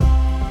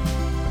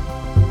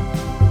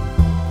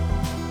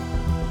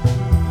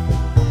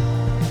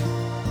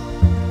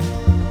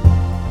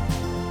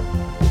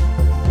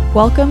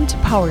Welcome to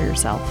Power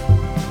Yourself,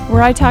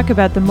 where I talk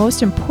about the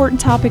most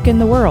important topic in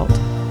the world,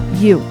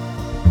 you.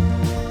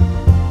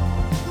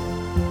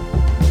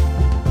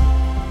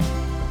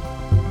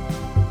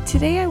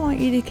 Today I want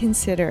you to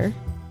consider,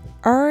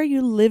 are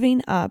you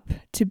living up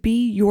to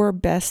be your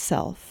best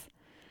self?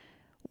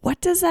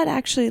 What does that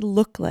actually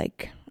look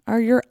like?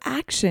 Are your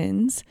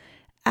actions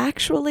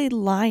actually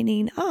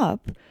lining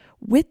up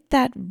with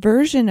that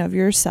version of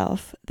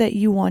yourself that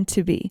you want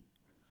to be?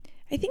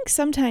 I think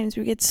sometimes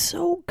we get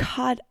so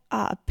caught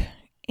up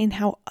in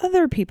how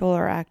other people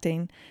are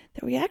acting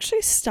that we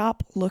actually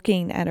stop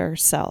looking at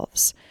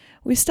ourselves.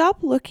 We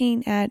stop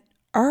looking at,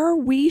 are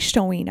we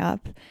showing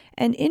up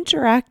and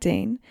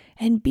interacting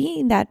and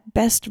being that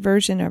best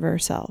version of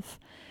ourselves?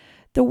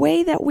 The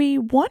way that we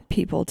want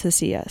people to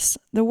see us,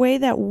 the way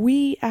that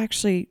we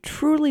actually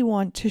truly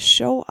want to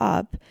show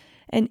up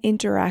and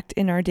interact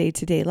in our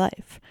day-to-day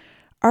life.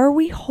 Are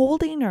we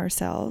holding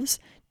ourselves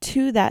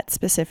to that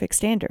specific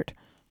standard?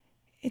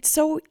 It's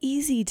so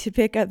easy to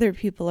pick other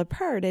people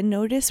apart and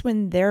notice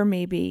when they're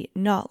maybe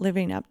not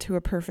living up to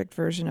a perfect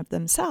version of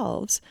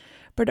themselves,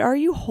 but are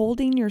you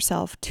holding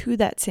yourself to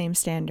that same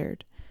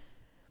standard?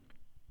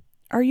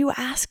 Are you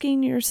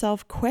asking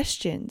yourself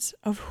questions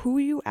of who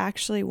you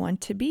actually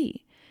want to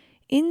be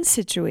in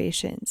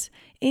situations,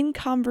 in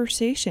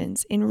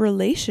conversations, in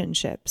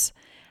relationships?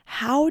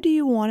 How do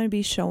you want to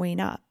be showing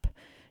up?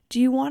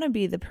 Do you want to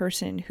be the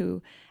person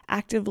who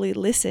actively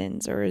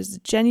listens or is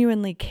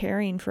genuinely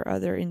caring for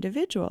other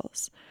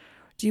individuals?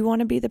 Do you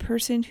want to be the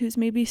person who's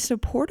maybe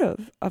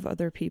supportive of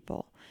other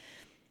people?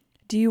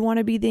 Do you want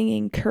to be the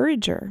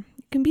encourager?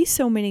 It can be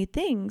so many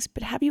things,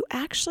 but have you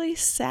actually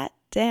sat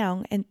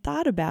down and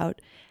thought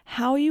about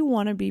how you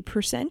want to be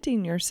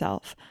presenting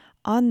yourself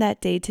on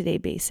that day-to-day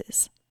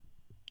basis?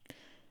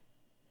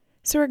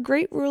 So a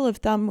great rule of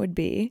thumb would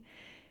be,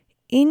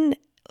 in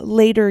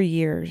later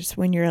years,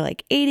 when you're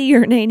like 80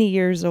 or 90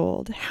 years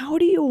old, how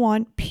do you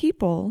want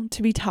people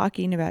to be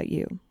talking about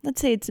you?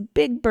 Let's say it's a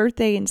big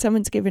birthday and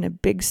someone's giving a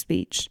big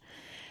speech.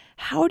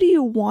 How do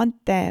you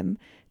want them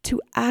to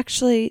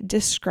actually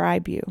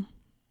describe you?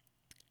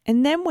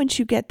 And then once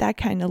you get that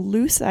kind of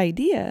loose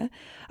idea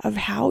of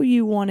how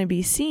you want to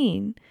be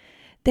seen,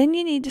 then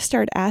you need to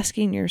start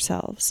asking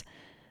yourselves,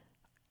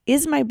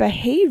 is my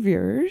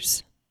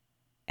behaviors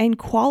and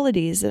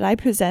qualities that I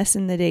possess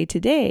in the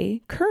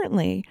day-to-day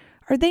currently,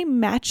 are they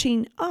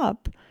matching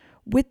up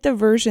with the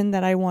version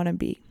that I want to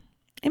be?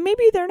 And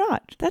maybe they're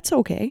not. That's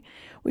okay.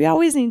 We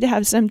always need to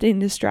have something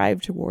to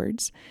strive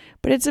towards.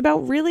 But it's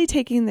about really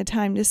taking the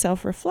time to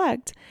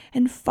self-reflect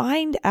and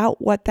find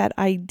out what that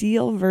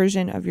ideal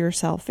version of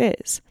yourself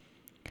is.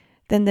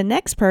 Then the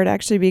next part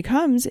actually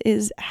becomes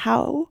is,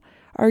 how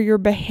are your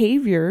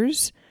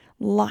behaviors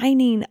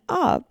lining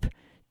up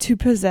to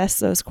possess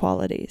those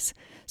qualities?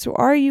 So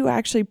are you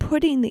actually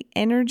putting the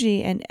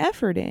energy and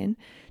effort in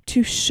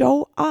to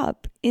show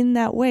up in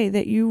that way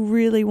that you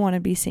really want to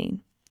be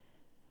seen?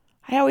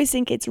 I always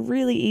think it's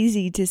really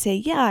easy to say,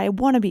 yeah, I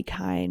want to be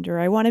kind, or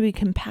I want to be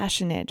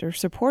compassionate or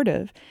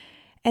supportive.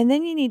 And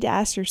then you need to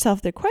ask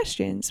yourself the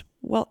questions,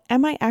 well,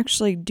 am I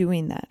actually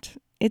doing that?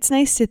 It's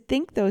nice to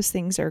think those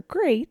things are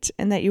great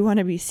and that you want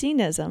to be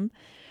seen as them,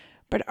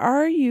 but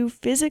are you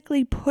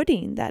physically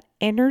putting that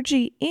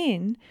energy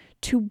in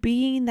to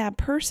being that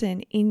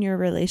person in your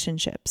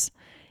relationships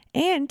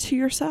and to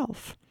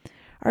yourself?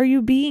 Are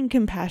you being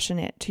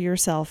compassionate to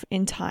yourself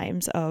in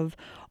times of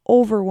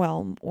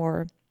overwhelm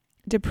or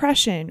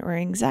depression or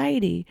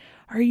anxiety?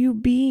 Are you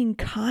being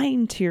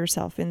kind to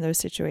yourself in those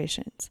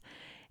situations?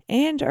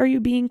 And are you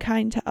being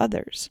kind to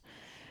others?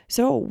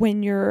 So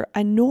when you're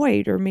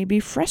annoyed or maybe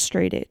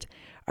frustrated,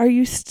 are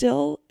you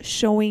still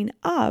showing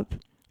up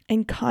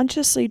and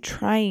consciously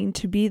trying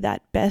to be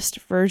that best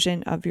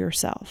version of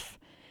yourself?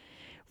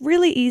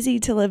 Really easy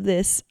to live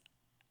this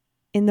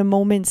in the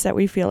moments that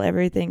we feel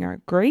everything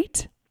are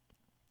great.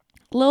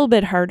 A little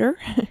bit harder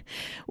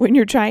when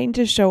you're trying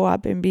to show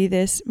up and be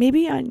this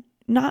maybe on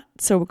not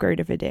so great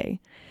of a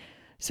day.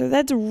 So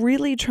that's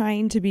really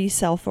trying to be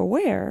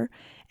self-aware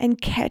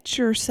and catch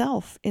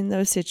yourself in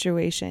those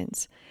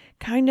situations.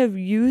 Kind of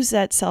use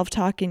that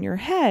self-talk in your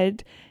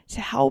head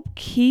to help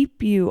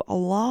keep you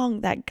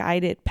along that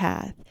guided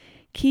path,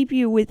 keep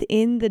you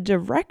within the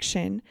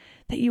direction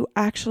that you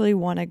actually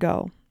want to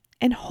go,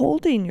 and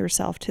holding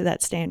yourself to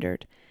that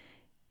standard,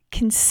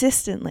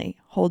 consistently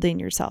holding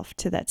yourself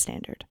to that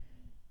standard.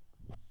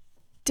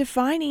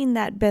 Defining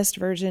that best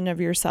version of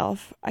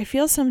yourself, I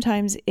feel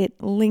sometimes it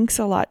links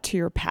a lot to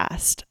your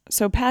past.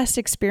 So past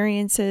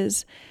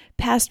experiences,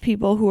 past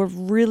people who have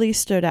really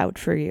stood out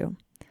for you.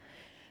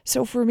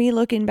 So for me,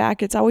 looking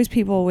back, it's always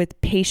people with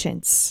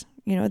patience.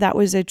 You know, that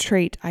was a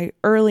trait I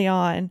early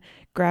on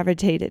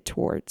gravitated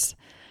towards.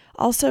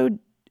 Also,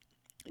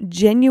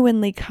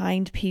 genuinely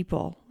kind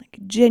people, like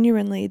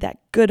genuinely that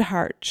good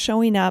heart,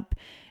 showing up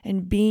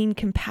and being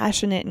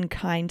compassionate and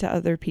kind to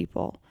other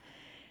people.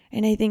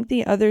 And I think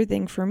the other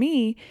thing for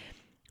me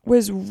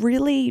was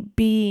really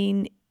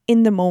being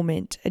in the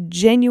moment, a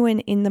genuine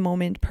in the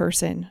moment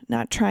person,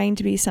 not trying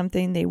to be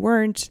something they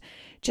weren't,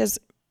 just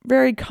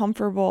very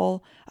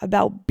comfortable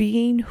about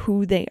being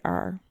who they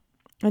are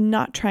and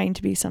not trying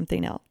to be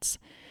something else.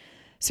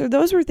 So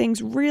those were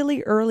things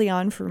really early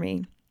on for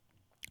me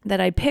that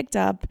I picked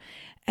up,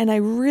 and I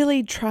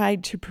really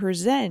tried to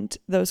present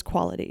those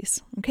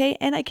qualities, okay?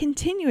 And I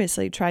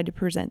continuously tried to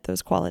present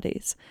those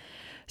qualities.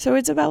 So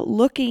it's about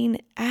looking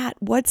at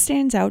what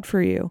stands out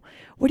for you.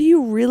 What do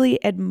you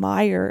really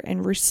admire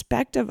and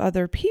respect of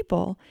other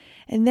people?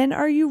 And then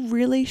are you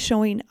really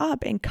showing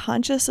up and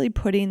consciously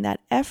putting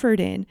that effort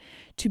in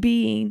to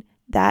being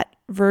that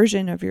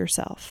version of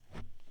yourself?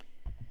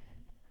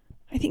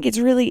 I think it's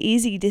really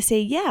easy to say,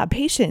 yeah,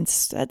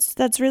 patience,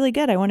 that's really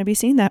good. I want to be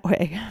seen that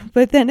way.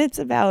 But then it's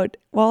about,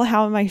 well,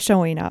 how am I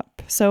showing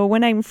up? So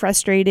when I'm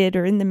frustrated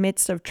or in the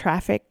midst of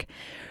traffic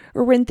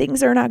or when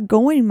things are not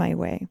going my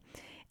way,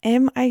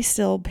 am I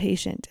still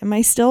patient? Am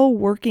I still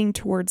working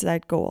towards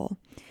that goal?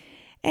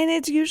 And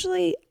it's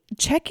usually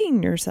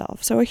checking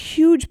yourself. So a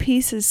huge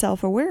piece is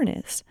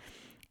self-awareness.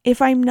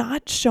 If I'm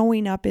not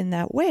showing up in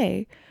that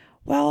way,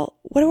 well,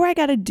 what do I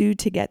got to do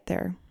to get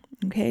there?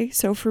 Okay,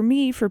 so for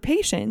me, for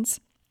patience,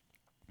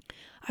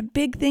 a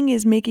big thing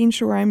is making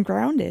sure I'm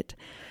grounded.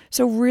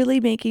 So really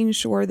making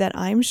sure that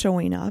I'm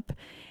showing up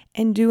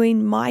and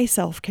doing my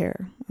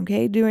self-care,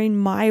 okay, doing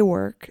my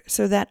work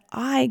so that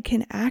I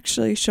can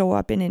actually show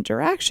up in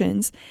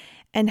interactions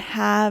and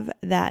have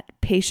that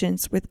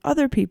patience with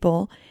other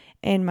people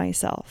and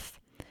myself.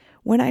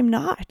 When I'm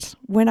not,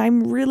 when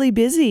I'm really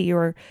busy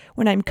or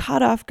when I'm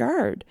caught off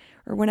guard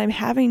or when I'm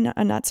having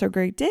a not so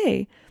great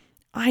day,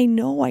 I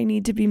know I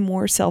need to be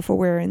more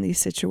self-aware in these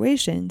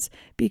situations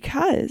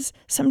because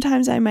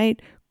sometimes I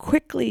might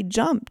quickly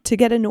jump to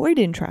get annoyed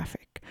in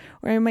traffic,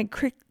 or I might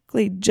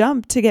quickly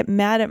jump to get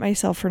mad at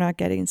myself for not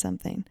getting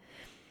something.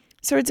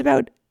 So it's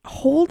about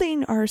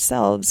holding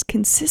ourselves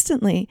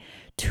consistently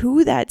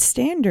to that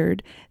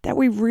standard that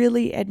we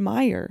really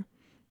admire.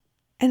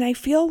 And I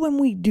feel when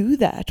we do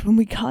that, when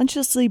we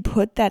consciously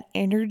put that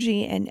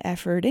energy and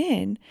effort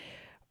in,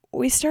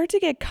 we start to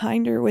get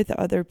kinder with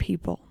other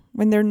people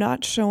when they're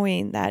not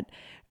showing that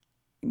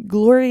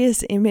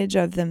glorious image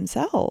of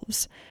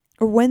themselves,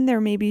 or when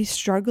they're maybe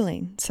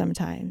struggling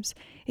sometimes.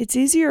 It's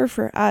easier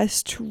for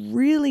us to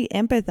really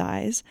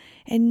empathize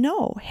and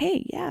know,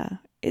 hey, yeah,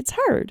 it's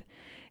hard.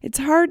 It's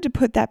hard to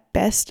put that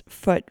best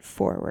foot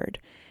forward.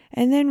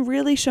 And then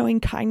really showing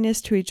kindness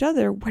to each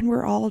other when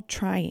we're all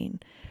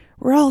trying.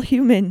 We're all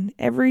human.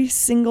 Every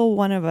single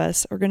one of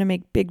us are going to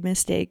make big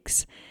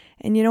mistakes.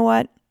 And you know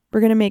what?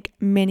 We're going to make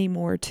many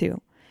more too.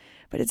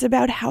 But it's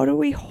about how do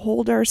we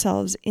hold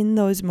ourselves in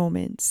those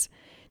moments?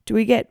 Do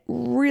we get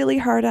really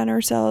hard on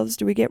ourselves?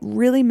 Do we get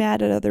really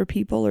mad at other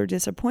people or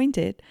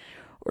disappointed?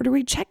 Or do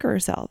we check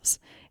ourselves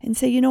and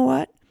say, you know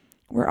what?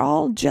 We're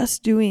all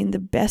just doing the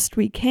best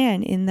we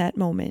can in that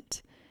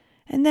moment.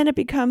 And then it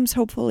becomes,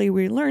 hopefully,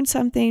 we learn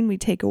something, we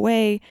take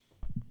away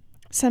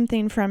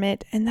something from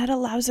it, and that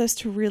allows us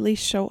to really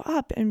show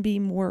up and be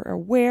more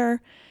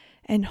aware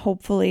and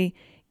hopefully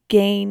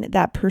gain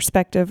that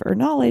perspective or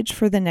knowledge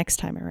for the next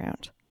time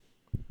around.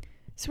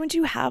 So once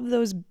you have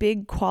those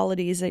big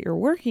qualities that you're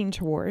working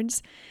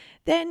towards,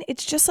 then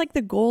it's just like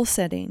the goal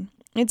setting.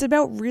 It's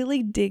about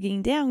really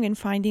digging down and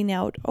finding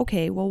out,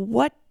 okay, well,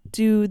 what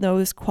do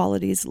those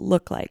qualities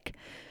look like?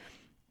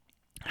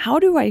 How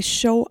do I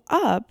show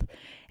up?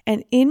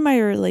 And in my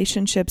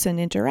relationships and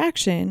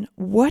interaction,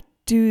 what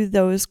do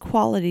those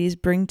qualities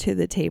bring to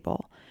the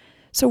table?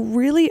 So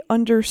really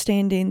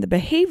understanding the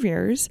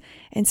behaviors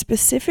and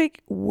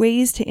specific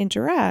ways to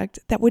interact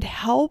that would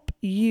help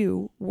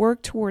you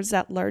work towards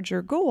that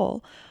larger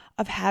goal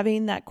of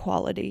having that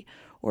quality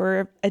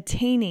or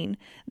attaining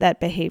that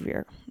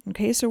behavior.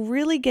 Okay, so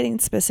really getting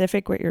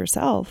specific with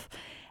yourself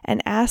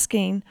and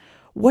asking,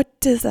 what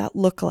does that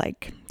look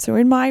like? So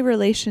in my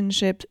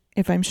relationship,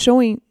 if I'm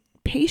showing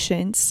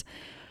patience,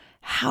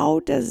 how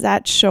does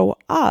that show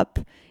up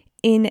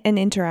in an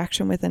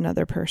interaction with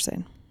another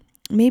person?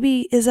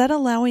 Maybe is that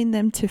allowing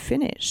them to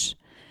finish?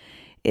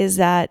 Is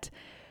that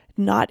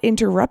not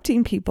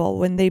interrupting people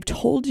when they've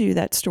told you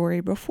that story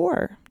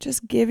before?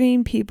 Just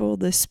giving people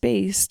the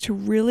space to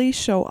really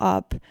show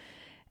up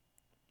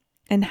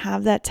and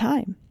have that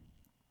time.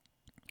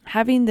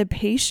 Having the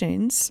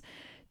patience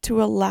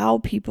to allow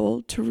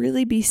people to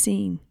really be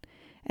seen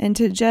and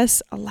to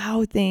just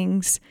allow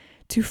things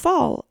to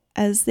fall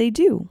as they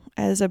do,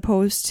 as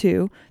opposed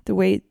to the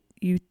way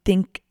you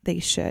think they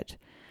should.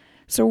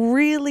 So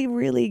really,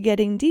 really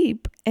getting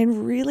deep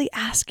and really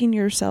asking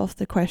yourself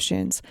the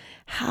questions,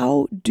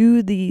 how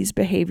do these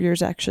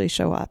behaviors actually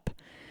show up?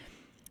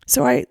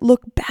 So I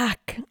look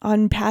back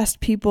on past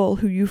people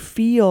who you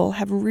feel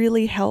have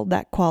really held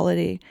that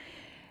quality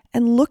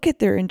and look at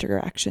their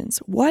interactions.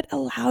 What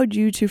allowed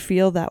you to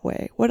feel that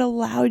way? What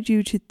allowed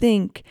you to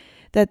think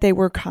that they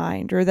were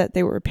kind or that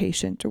they were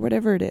patient or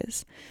whatever it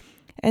is?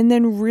 And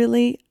then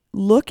really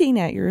looking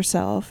at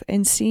yourself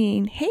and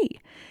seeing, hey,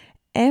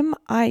 am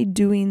I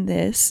doing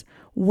this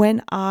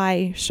when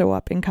I show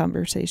up in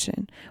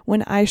conversation,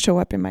 when I show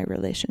up in my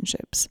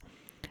relationships?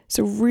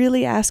 So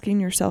really asking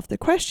yourself the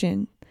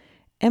question,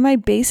 am I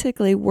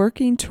basically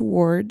working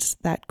towards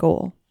that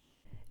goal?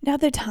 Now,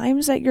 the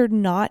times that you're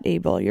not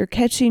able, you're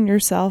catching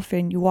yourself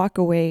and you walk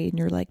away and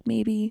you're like,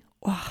 maybe,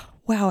 oh,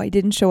 wow, I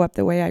didn't show up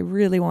the way I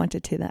really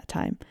wanted to that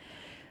time.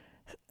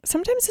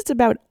 Sometimes it's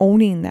about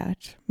owning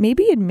that,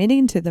 maybe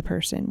admitting to the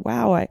person,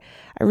 wow, I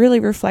really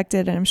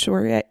reflected and I'm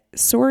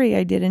sorry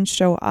I didn't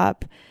show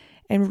up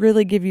and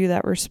really give you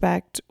that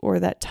respect or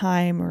that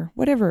time or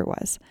whatever it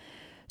was.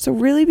 So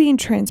really being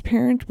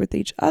transparent with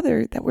each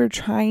other that we're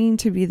trying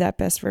to be that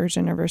best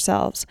version of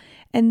ourselves.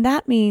 And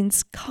that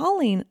means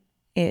calling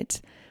it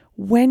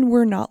when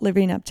we're not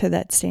living up to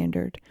that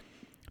standard.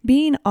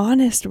 Being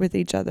honest with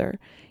each other,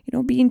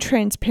 being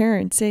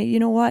transparent, say, you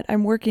know what,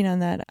 I'm working on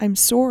that. I'm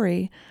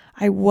sorry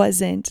I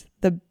wasn't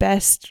the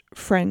best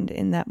friend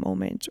in that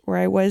moment, or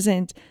I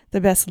wasn't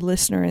the best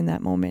listener in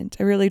that moment.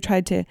 I really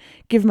tried to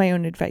give my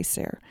own advice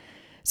there.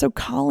 So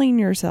calling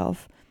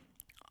yourself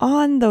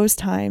on those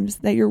times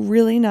that you're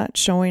really not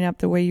showing up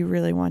the way you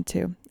really want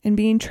to and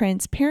being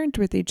transparent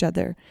with each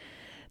other,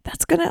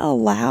 that's going to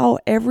allow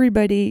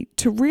everybody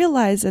to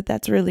realize that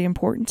that's really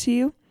important to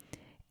you.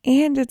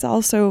 And it's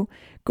also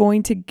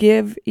going to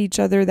give each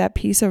other that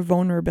piece of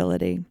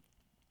vulnerability,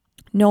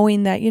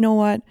 knowing that, you know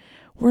what,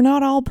 we're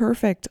not all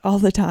perfect all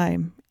the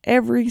time.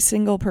 Every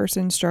single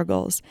person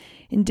struggles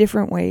in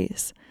different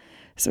ways.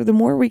 So the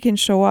more we can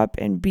show up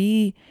and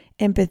be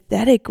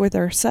empathetic with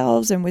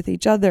ourselves and with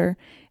each other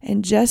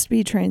and just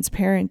be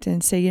transparent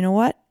and say, you know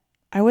what,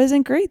 I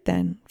wasn't great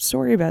then.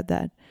 Sorry about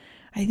that.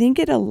 I think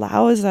it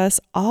allows us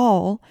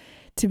all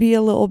to be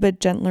a little bit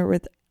gentler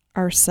with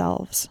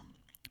ourselves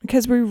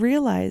because we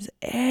realize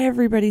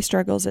everybody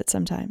struggles at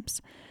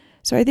sometimes.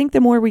 So I think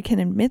the more we can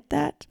admit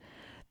that,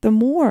 the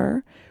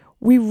more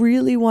we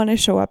really want to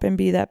show up and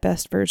be that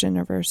best version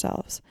of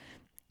ourselves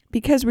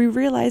because we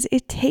realize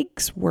it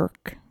takes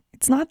work.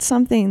 It's not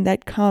something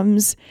that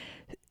comes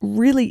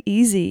really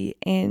easy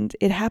and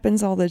it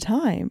happens all the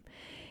time.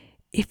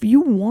 If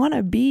you want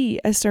to be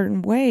a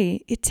certain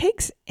way, it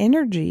takes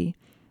energy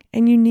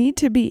and you need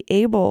to be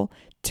able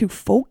to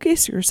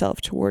focus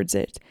yourself towards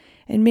it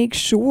and make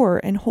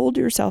sure and hold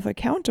yourself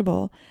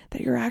accountable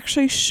that you're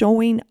actually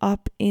showing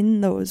up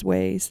in those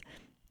ways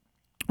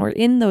or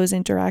in those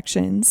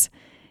interactions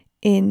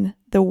in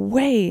the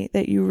way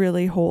that you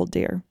really hold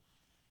dear.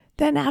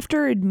 Then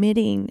after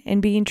admitting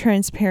and being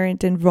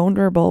transparent and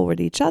vulnerable with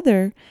each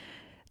other,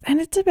 then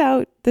it's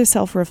about the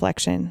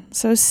self-reflection.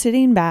 So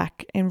sitting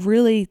back and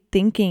really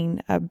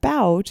thinking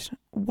about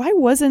why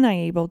wasn't I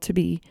able to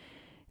be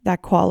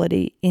that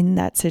quality in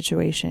that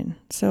situation?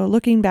 So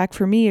looking back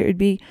for me, it would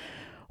be,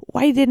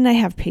 why didn't I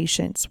have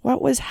patience?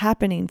 What was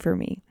happening for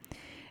me?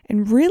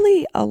 And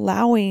really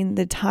allowing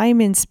the time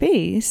and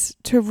space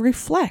to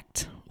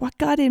reflect. What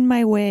got in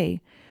my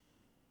way?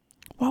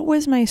 What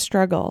was my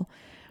struggle?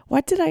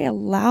 What did I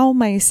allow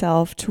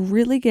myself to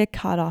really get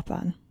caught up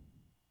on?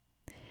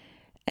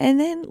 And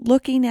then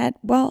looking at,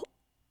 well,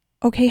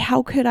 okay,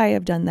 how could I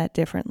have done that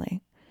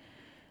differently?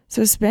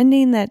 So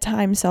spending that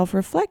time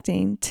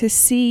self-reflecting to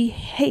see,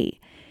 hey,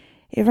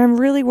 if I'm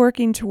really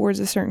working towards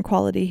a certain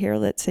quality here,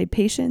 let's say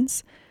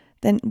patience,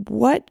 then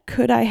what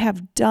could I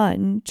have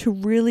done to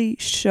really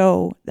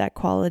show that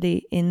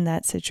quality in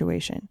that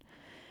situation?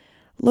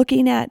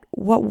 Looking at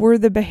what were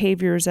the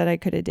behaviors that I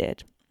could have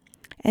did.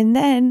 And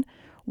then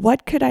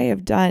what could I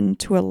have done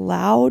to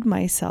allow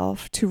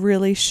myself to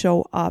really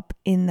show up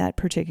in that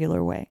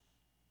particular way?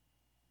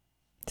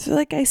 So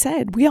like I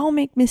said, we all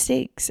make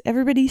mistakes.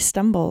 Everybody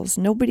stumbles.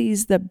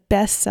 Nobody's the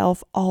best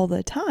self all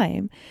the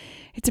time.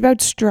 It's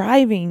about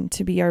striving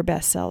to be our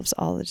best selves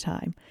all the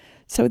time.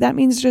 So that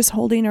means just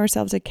holding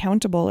ourselves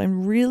accountable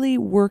and really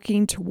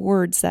working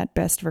towards that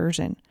best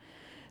version.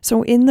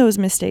 So in those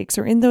mistakes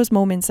or in those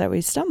moments that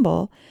we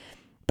stumble,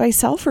 by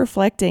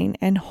self-reflecting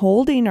and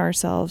holding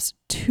ourselves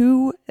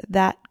to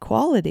that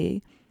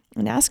quality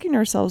and asking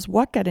ourselves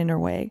what got in our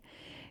way,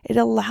 it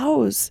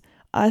allows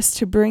us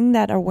to bring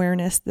that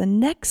awareness the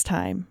next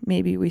time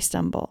maybe we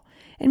stumble.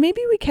 And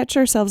maybe we catch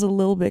ourselves a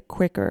little bit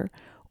quicker,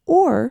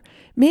 or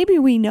maybe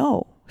we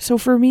know. So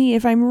for me,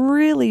 if I'm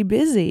really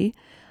busy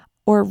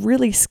or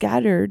really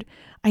scattered,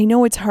 I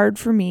know it's hard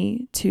for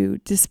me to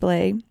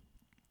display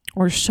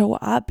or show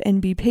up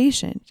and be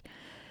patient.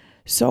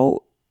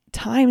 So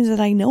times that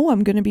I know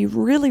I'm going to be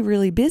really,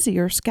 really busy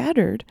or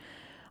scattered,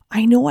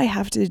 I know I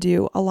have to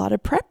do a lot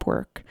of prep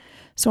work.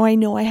 So I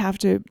know I have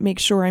to make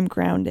sure I'm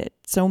grounded.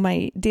 So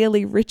my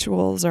daily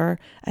rituals are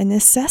a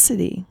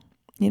necessity.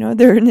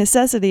 They're a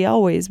necessity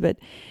always, but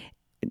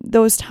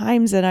those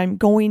times that I'm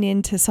going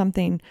into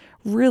something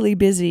really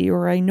busy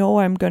or I know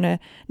I'm going to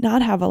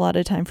not have a lot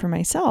of time for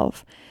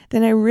myself,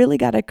 then I really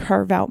got to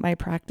carve out my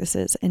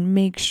practices and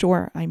make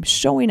sure I'm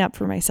showing up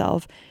for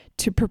myself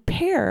to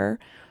prepare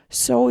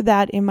so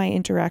that in my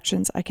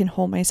interactions, I can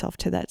hold myself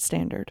to that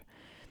standard.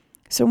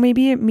 So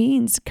maybe it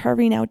means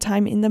carving out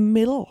time in the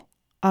middle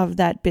of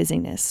that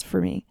busyness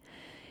for me.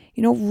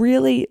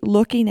 Really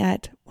looking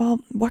at, well,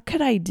 what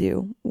could I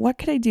do? What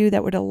could I do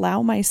that would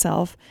allow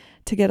myself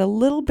to get a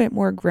little bit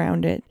more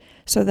grounded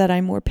so that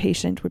I'm more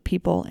patient with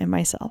people and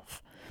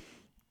myself?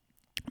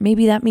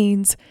 Maybe that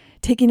means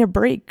taking a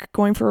break,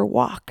 going for a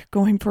walk,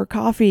 going for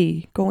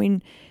coffee,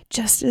 going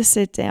just to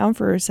sit down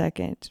for a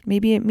second.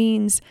 Maybe it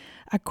means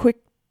a quick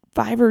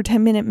 5 or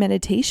 10-minute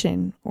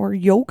meditation or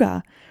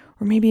yoga,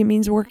 or maybe it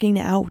means working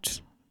out.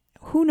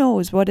 Who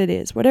knows what it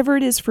is? Whatever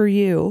it is for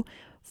you,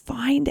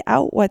 find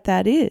out what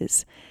that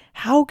is.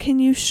 How can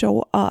you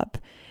show up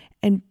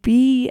and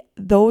be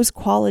those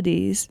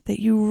qualities that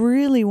you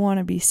really want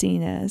to be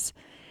seen as?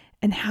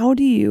 And how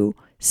do you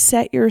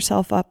set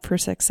yourself up for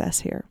success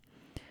here?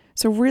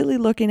 So really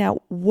looking at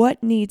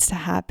what needs to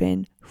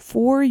happen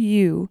for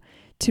you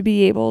to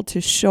be able to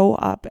show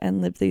up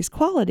and live these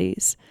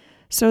qualities,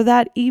 so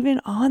that even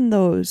on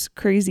those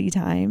crazy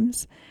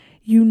times,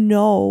 you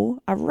know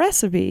a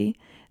recipe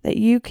that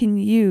you can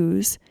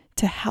use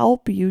to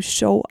help you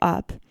show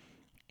up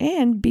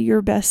and be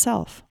your best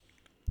self.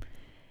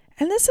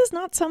 And this is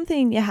not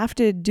something you have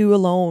to do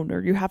alone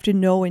or you have to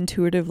know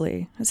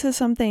intuitively. This is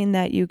something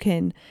that you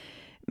can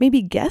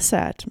maybe guess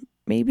at.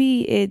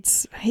 Maybe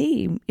it's,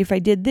 hey, if I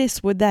did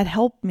this, would that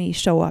help me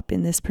show up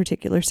in this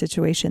particular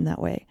situation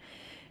that way?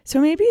 So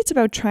maybe it's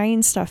about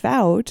trying stuff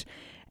out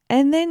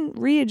and then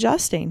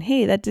readjusting.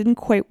 Hey, that didn't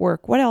quite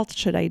work. What else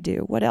should I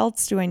do? What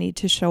else do I need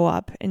to show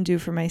up and do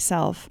for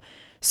myself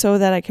so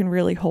that I can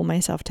really hold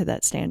myself to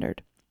that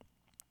standard?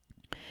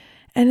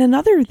 And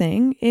another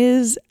thing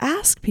is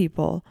ask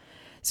people.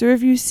 So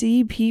if you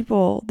see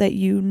people that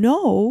you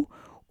know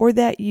or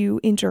that you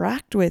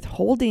interact with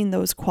holding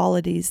those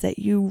qualities that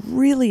you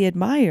really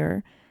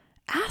admire,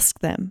 ask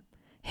them,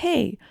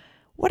 hey,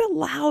 what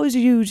allows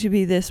you to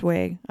be this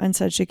way on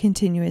such a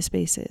continuous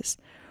basis?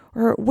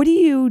 Or what do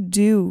you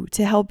do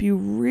to help you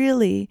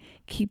really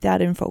keep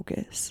that in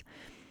focus?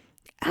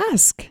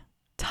 Ask,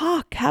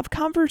 talk, have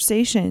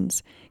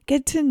conversations,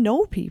 get to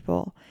know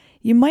people.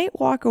 You might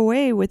walk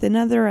away with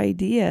another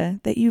idea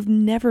that you've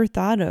never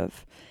thought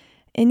of.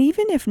 And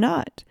even if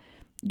not,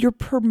 you're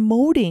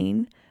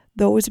promoting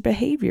those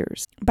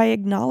behaviors by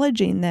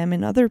acknowledging them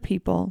in other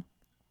people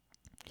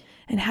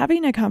and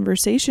having a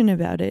conversation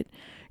about it.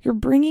 You're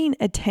bringing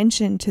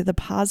attention to the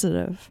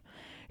positive.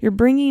 You're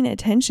bringing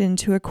attention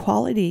to a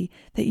quality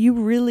that you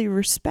really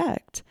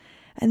respect.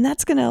 And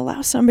that's going to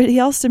allow somebody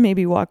else to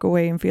maybe walk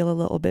away and feel a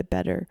little bit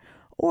better.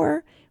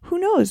 Or who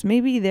knows,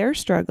 maybe they're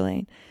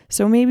struggling.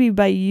 So maybe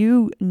by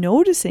you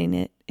noticing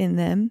it in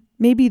them,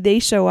 maybe they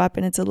show up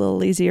and it's a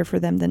little easier for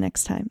them the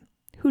next time.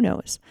 Who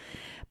knows?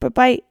 But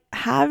by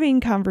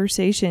having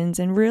conversations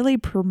and really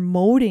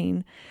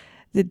promoting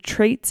the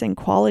traits and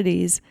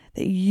qualities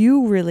that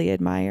you really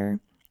admire,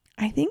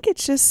 I think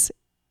it's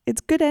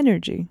good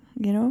energy,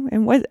 you know?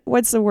 And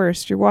what's the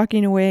worst? You're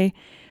walking away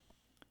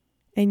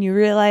and you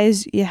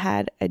realize you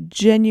had a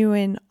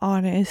genuine,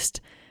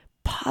 honest,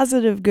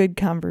 positive, good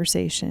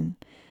conversation.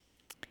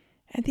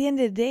 At the end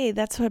of the day,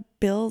 that's what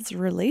builds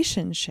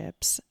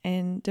relationships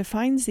and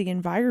defines the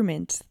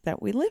environment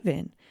that we live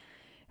in.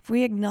 If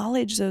we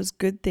acknowledge those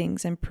good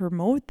things and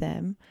promote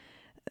them,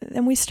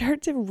 then we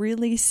start to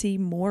really see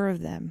more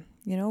of them.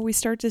 You know, we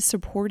start to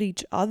support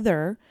each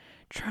other,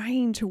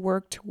 trying to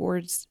work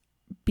towards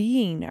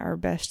being our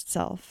best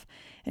self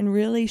and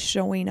really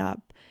showing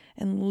up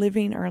and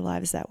living our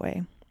lives that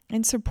way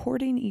and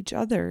supporting each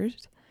other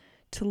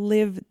to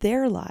live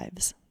their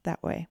lives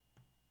that way.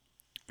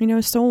 You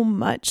know, so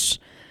much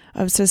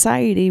of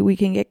society, we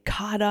can get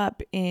caught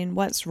up in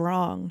what's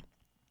wrong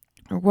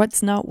or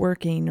what's not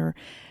working or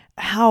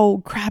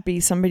how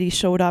crappy somebody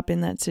showed up in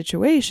that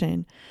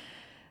situation.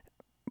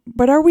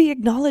 But are we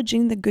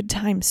acknowledging the good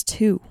times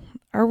too?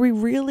 Are we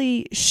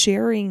really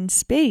sharing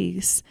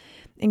space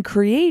and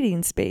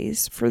creating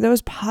space for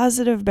those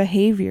positive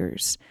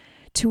behaviors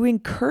to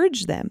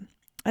encourage them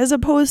as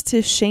opposed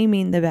to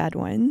shaming the bad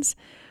ones?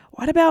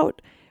 What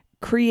about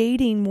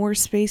creating more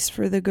space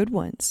for the good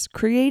ones,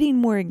 creating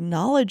more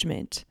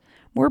acknowledgement,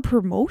 more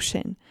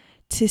promotion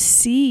to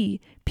see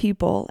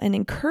people and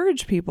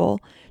encourage people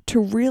to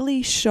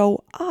really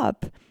show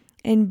up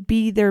and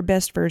be their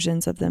best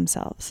versions of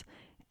themselves?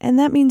 And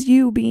that means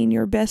you being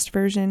your best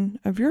version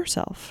of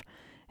yourself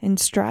and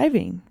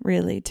striving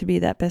really to be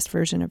that best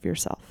version of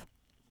yourself.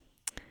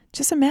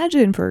 Just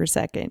imagine for a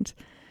second,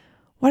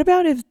 what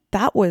about if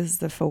that was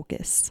the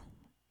focus?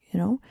 You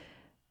know,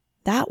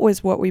 that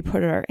was what we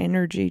put our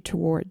energy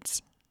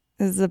towards,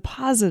 is the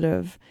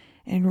positive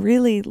and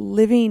really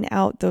living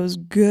out those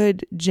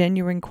good,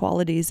 genuine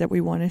qualities that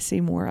we want to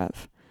see more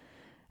of,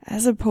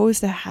 as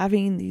opposed to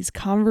having these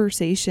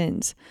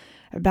conversations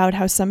about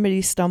how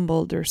somebody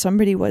stumbled or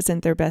somebody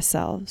wasn't their best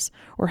selves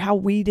or how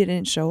we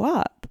didn't show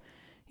up.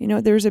 You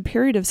know, there's a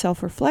period of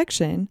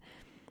self-reflection,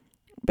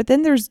 but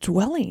then there's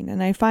dwelling.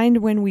 And I find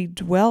when we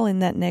dwell in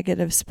that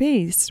negative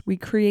space, we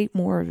create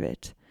more of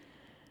it.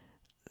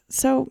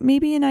 So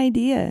maybe an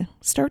idea,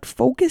 start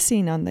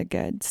focusing on the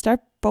good, start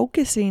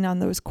focusing on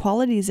those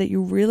qualities that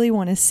you really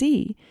want to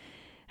see.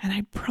 And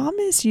I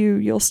promise you,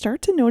 you'll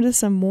start to notice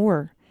them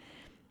more.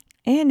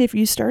 And if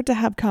you start to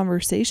have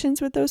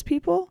conversations with those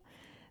people,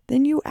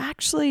 then you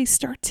actually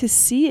start to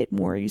see it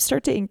more. You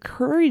start to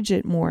encourage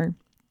it more.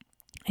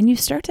 And you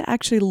start to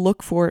actually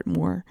look for it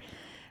more,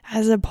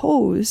 as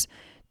opposed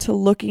to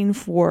looking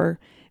for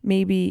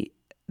maybe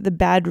the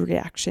bad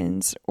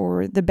reactions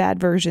or the bad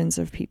versions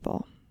of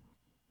people.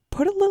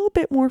 put a little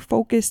bit more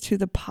focus to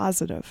the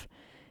positive.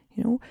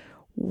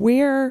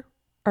 Where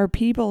are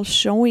people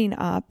showing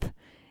up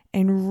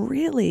and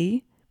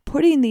really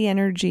putting the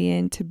energy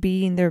into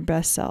being their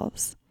best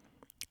selves?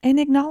 And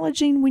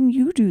acknowledging when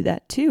you do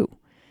that too.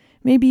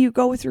 Maybe you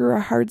go through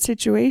a hard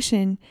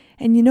situation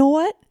and you know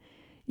what?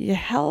 You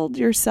held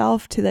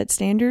yourself to that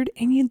standard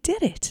and you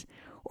did it.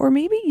 Or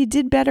maybe you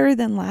did better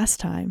than last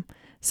time.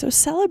 So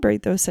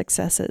celebrate those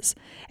successes.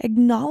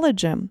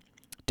 Acknowledge them.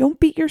 Don't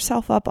beat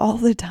yourself up all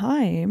the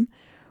time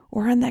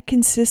or on that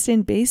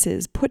consistent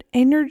basis. Put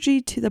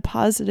energy to the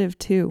positive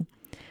too.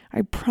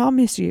 I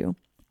promise you,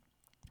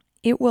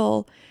 it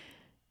will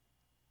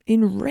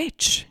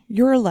enrich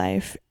your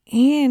life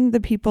and the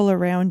people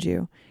around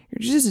you.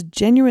 You're just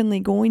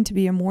genuinely going to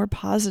be a more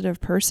positive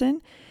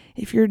person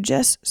if you're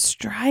just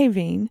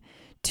striving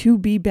to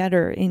be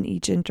better in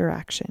each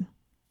interaction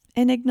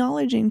and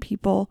acknowledging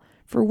people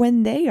for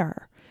when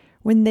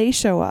they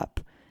show up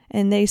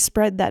and they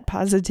spread that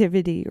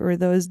positivity or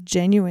those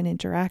genuine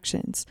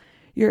interactions.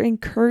 You're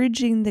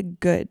encouraging the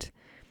good.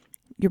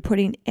 You're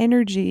putting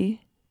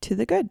energy to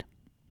the good.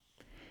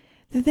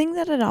 The thing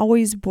that it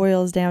always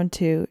boils down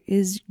to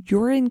is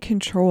you're in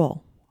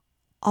control.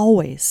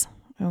 Always.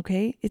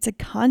 Okay? It's a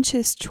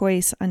conscious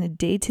choice on a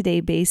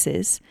day-to-day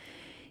basis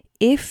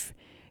if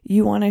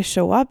you want to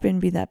show up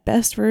and be that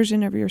best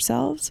version of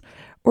yourselves,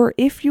 or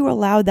if you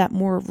allow that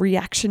more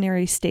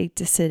reactionary state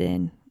to sit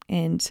in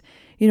and,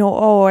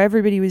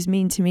 everybody was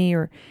mean to me,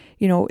 or,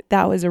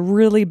 that was a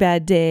really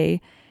bad day,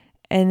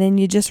 and then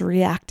you just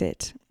react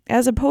it,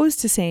 as opposed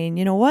to saying,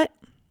 you know what?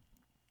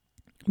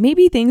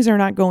 Maybe things are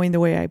not going the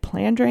way I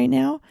planned right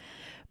now,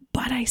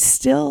 but I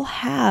still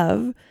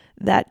have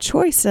that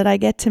choice that I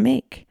get to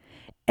make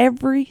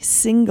every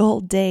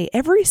single day,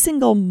 every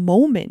single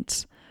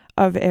moment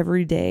of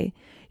every day.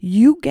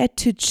 You get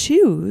to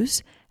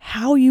choose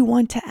how you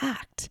want to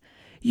act.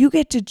 You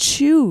get to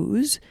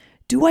choose,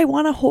 do I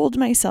want to hold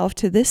myself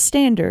to this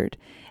standard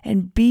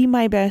and be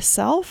my best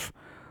self?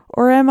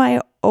 Or am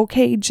I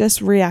okay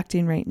just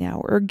reacting right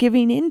now, or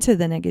giving into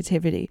the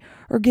negativity,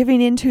 or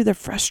giving into the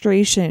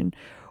frustration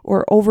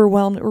or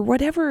overwhelmed, or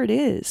whatever it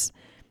is?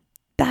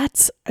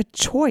 That's a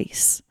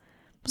choice.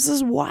 This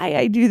is why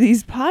I do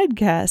these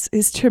podcasts,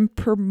 is to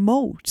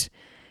promote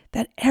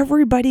that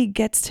everybody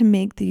gets to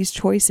make these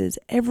choices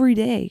every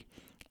day.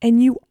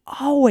 And you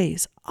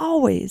always,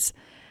 always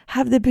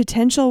have the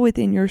potential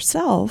within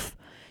yourself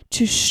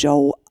to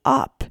show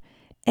up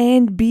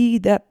and be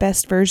that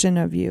best version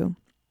of you.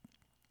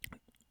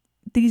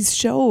 These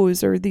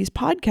shows or these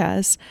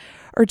podcasts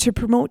are to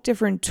promote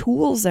different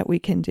tools that we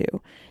can do,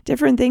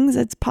 different things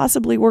that's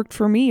possibly worked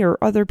for me or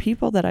other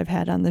people that I've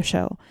had on the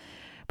show.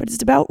 But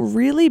it's about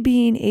really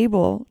being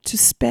able to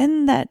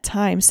spend that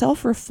time,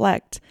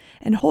 self-reflect,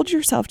 and hold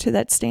yourself to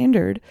that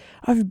standard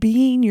of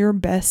being your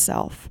best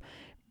self,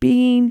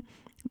 being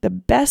the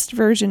best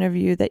version of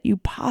you that you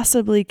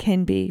possibly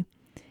can be,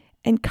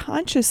 and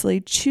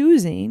consciously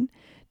choosing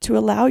to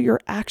allow your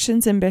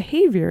actions and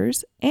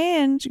behaviors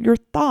and your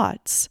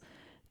thoughts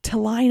to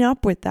line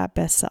up with that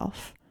best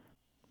self.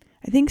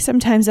 I think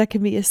sometimes that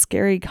can be a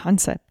scary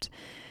concept,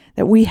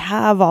 that we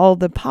have all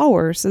the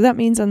power. So that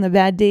means on the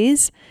bad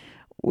days,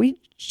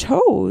 we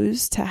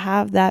chose to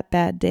have that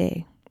bad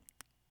day.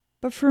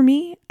 But for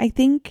me, I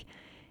think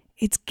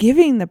it's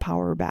giving the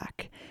power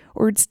back,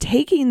 or it's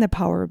taking the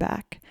power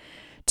back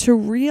to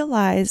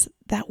realize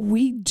that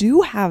we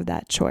do have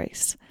that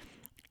choice.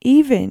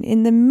 Even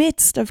in the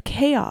midst of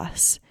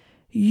chaos,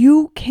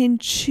 you can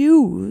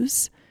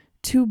choose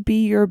to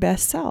be your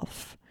best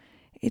self.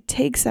 It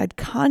takes that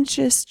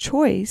conscious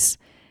choice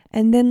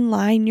and then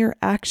line your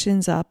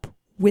actions up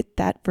with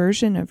that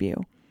version of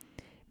you.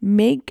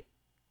 Make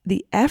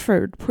the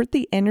effort, put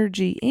the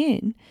energy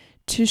in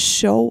to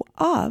show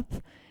up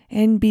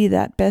and be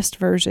that best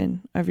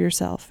version of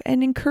yourself,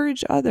 and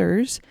encourage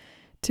others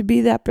to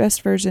be that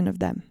best version of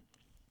them.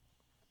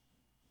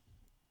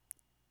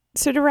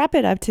 So to wrap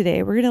it up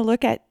today, we're going to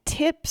look at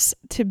tips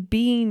to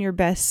being your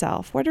best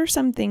self. What are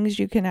some things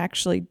you can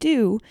actually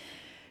do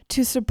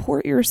to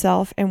support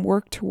yourself and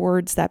work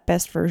towards that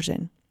best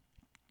version?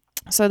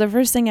 So the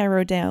first thing I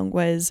wrote down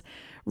was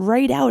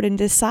write out and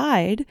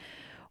decide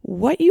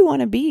what you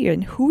want to be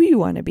and who you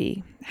want to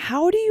be.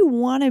 How do you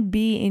want to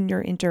be in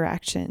your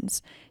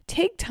interactions?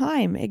 Take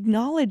time,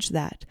 acknowledge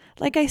that.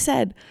 Like I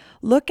said,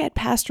 look at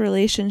past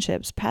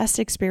relationships, past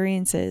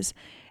experiences,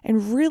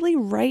 and really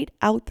write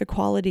out the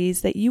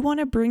qualities that you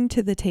want to bring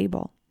to the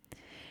table.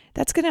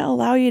 That's going to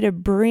allow you to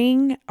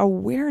bring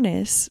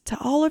awareness to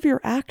all of your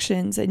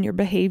actions and your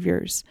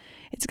behaviors.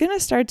 It's going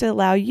to start to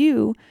allow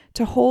you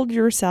to hold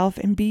yourself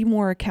and be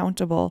more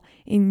accountable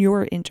in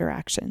your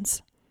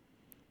interactions.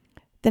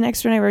 The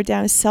next one I wrote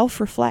down is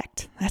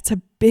self-reflect. That's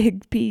a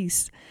big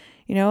piece.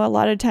 A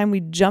lot of time we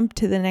jump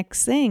to the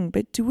next thing,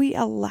 but do we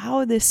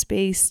allow this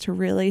space to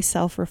really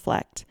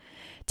self-reflect?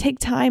 Take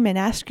time and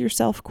ask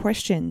yourself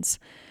questions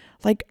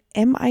like,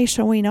 am I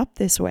showing up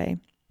this way?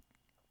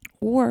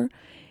 Or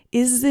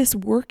is this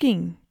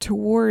working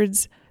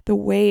towards the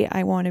way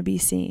I want to be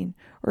seen?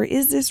 Or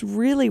is this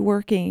really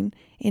working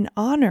in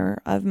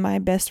honor of my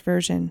best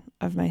version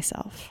of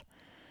myself?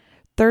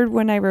 Third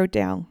one I wrote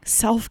down,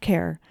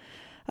 self-care.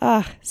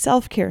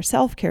 Self-care,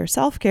 self-care,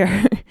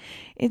 self-care.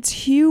 It's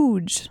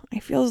huge. I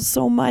feel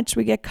so much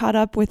we get caught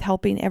up with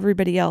helping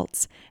everybody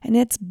else. And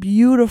it's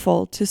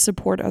beautiful to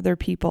support other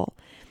people.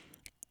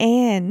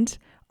 And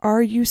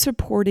are you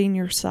supporting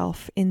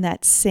yourself in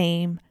that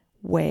same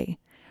way?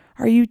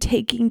 Are you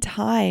taking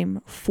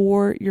time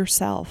for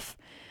yourself?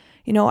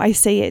 I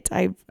say it.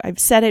 I've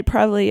said it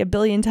probably 1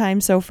 billion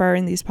times so far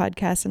in these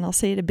podcasts, and I'll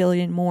say it 1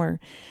 billion more.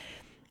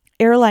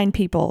 Airline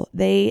people,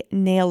 they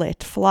nail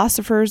it.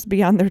 Philosophers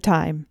beyond their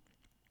time.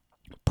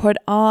 Put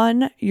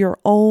on your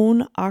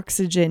own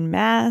oxygen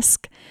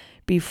mask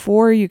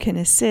before you can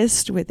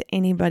assist with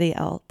anybody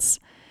else.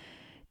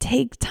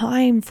 Take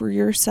time for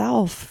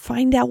yourself.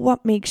 Find out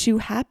what makes you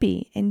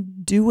happy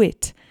and do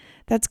it.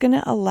 That's going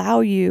to allow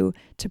you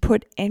to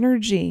put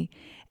energy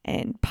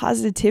and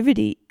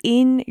positivity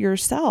in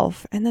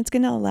yourself. And that's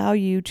going to allow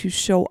you to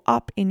show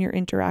up in your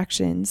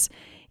interactions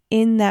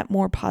in that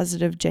more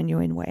positive,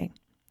 genuine way.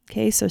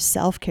 Okay, so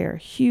self-care,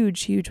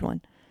 huge, huge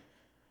one.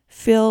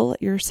 Fill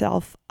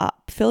yourself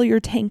up, fill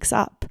your tanks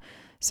up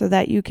so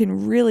that you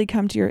can really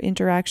come to your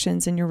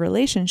interactions and your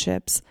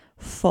relationships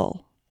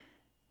full.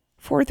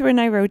 Fourth one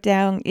I wrote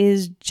down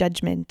is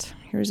judgment.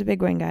 Here's a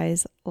big one,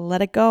 guys.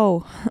 Let it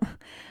go.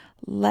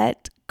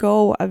 Let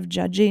go of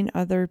judging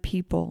other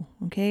people,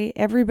 okay?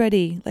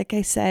 Everybody, like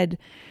I said,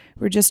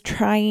 we're just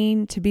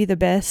trying to be the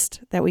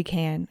best that we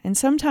can. And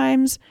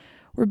sometimes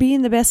we're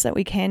being the best that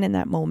we can in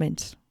that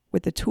moment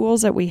with the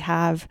tools that we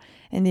have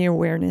and the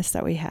awareness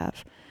that we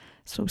have.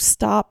 So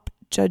stop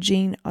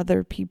judging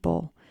other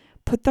people.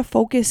 Put the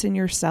focus in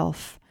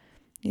yourself.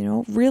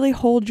 Really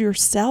hold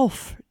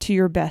yourself to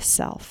your best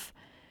self.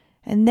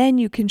 And then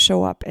you can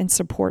show up and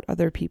support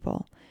other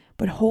people.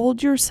 But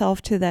hold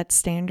yourself to that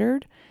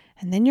standard,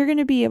 and then you're going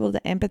to be able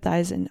to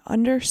empathize and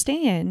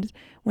understand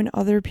when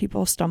other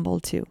people stumble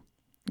too.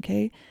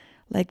 Okay?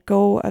 Let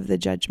go of the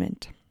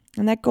judgment.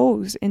 And that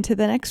goes into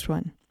the next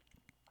one.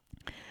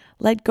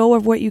 Let go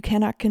of what you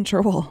cannot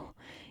control.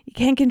 You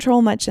can't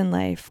control much in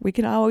life. We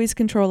can always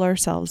control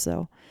ourselves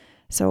though.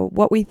 So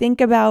what we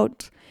think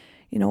about,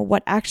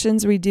 what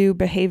actions we do,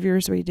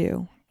 behaviors we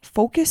do,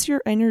 focus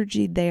your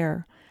energy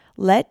there.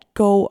 Let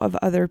go of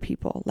other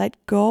people.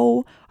 Let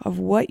go of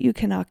what you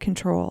cannot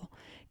control.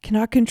 You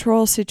cannot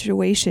control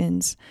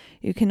situations.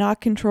 You cannot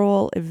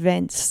control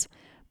events,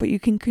 but you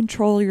can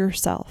control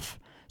yourself.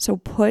 So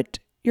put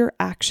your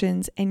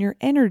actions and your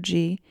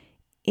energy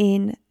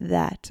in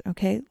that,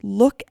 okay?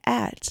 Look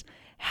at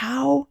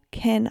how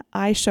can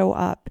I show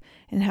up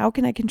and how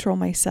can I control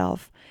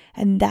myself?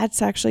 And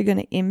that's actually going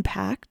to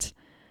impact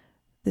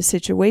the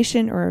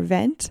situation or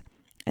event.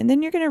 And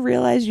then you're going to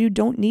realize you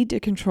don't need to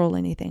control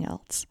anything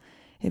else.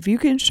 If you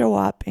can show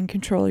up and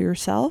control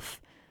yourself,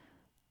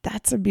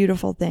 that's a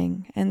beautiful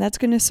thing. And that's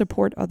going to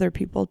support other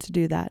people to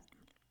do that.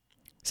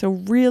 So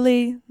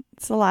really,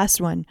 it's the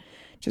last one.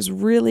 Just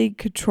really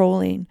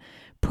controlling,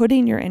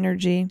 putting your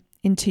energy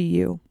into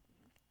you.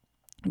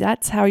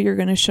 That's how you're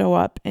going to show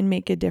up and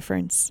make a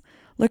difference.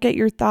 Look at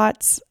your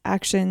thoughts,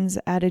 actions,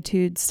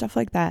 attitudes, stuff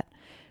like that.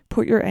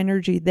 Put your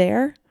energy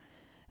there,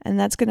 and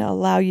that's going to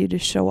allow you to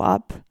show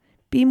up,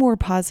 be more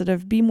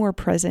positive, be more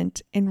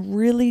present, and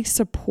really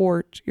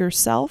support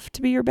yourself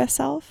to be your best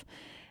self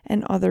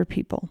and other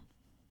people.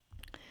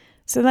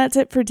 So that's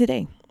it for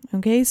today.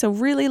 Okay, so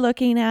really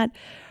looking at,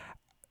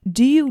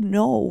 do you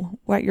know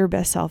what your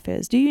best self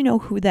is? Do you know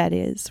who that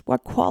is?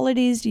 What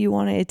qualities do you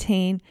want to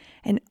attain?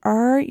 And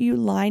are you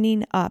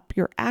lining up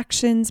your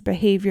actions,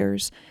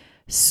 behaviors,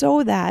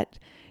 so that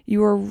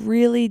you are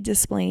really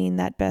displaying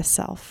that best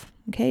self?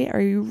 Okay,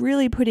 are you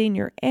really putting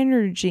your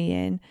energy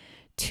in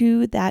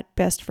to that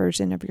best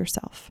version of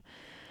yourself?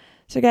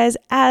 So guys,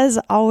 as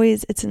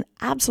always, it's an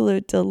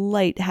absolute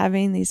delight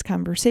having these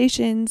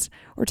conversations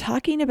or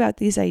talking about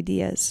these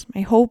ideas.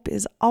 My hope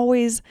is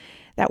always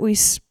that we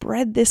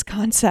spread this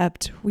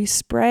concept, we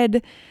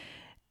spread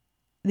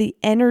the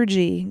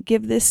energy,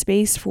 give this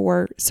space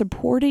for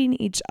supporting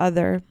each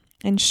other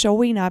and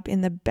showing up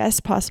in the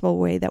best possible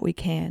way that we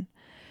can,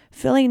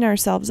 filling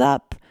ourselves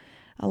up,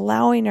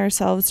 allowing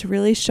ourselves to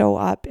really show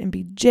up and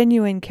be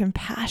genuine,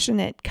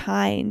 compassionate,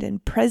 kind,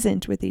 and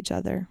present with each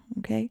other,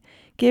 okay?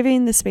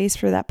 Giving the space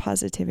for that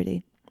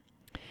positivity.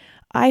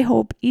 I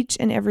hope each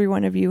and every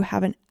one of you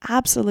have an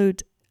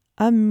absolute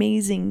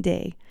amazing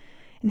day.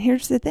 And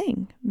here's the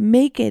thing,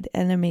 make it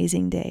an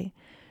amazing day.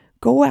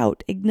 Go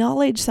out,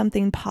 acknowledge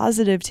something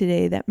positive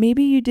today that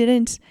maybe you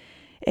didn't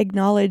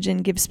acknowledge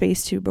and give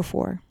space to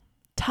before.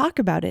 Talk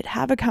about it,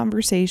 have a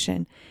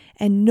conversation,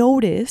 and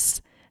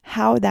notice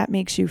how that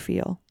makes you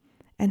feel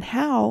and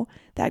how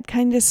that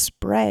kind of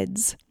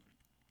spreads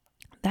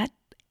that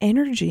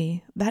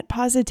energy, that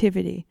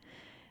positivity,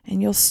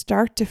 and you'll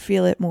start to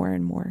feel it more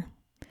and more.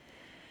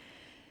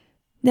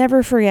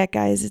 Never forget,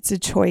 guys, it's a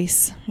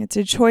choice. It's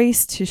a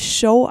choice to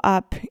show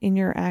up in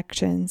your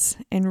actions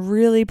and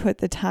really put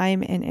the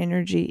time and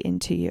energy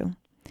into you.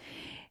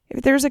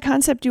 If there's a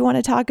concept you want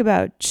to talk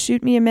about,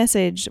 shoot me a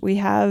message. We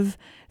have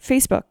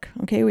Facebook,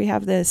 okay? We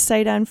have the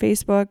site on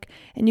Facebook,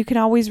 and you can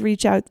always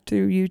reach out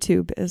through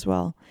YouTube as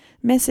well.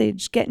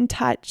 Message, get in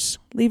touch,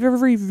 leave a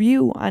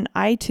review on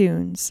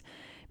iTunes.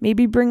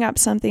 Maybe bring up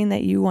something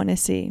that you want to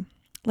see.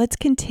 Let's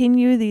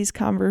continue these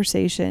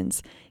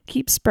conversations.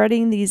 Keep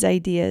spreading these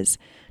ideas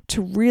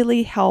to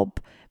really help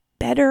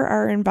better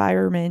our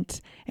environment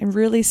and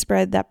really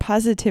spread that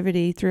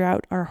positivity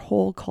throughout our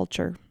whole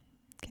culture.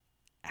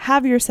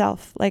 Have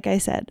yourself, like I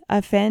said,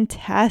 a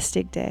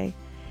fantastic day.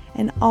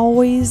 And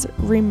always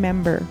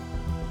remember,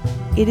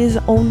 it is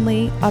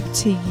only up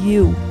to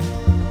you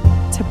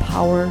to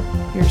power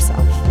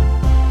yourself.